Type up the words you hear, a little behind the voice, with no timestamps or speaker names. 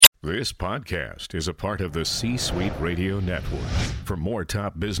This podcast is a part of the C-Suite Radio Network. For more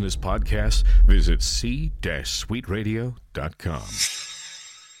top business podcasts, visit c-suiteradio.com.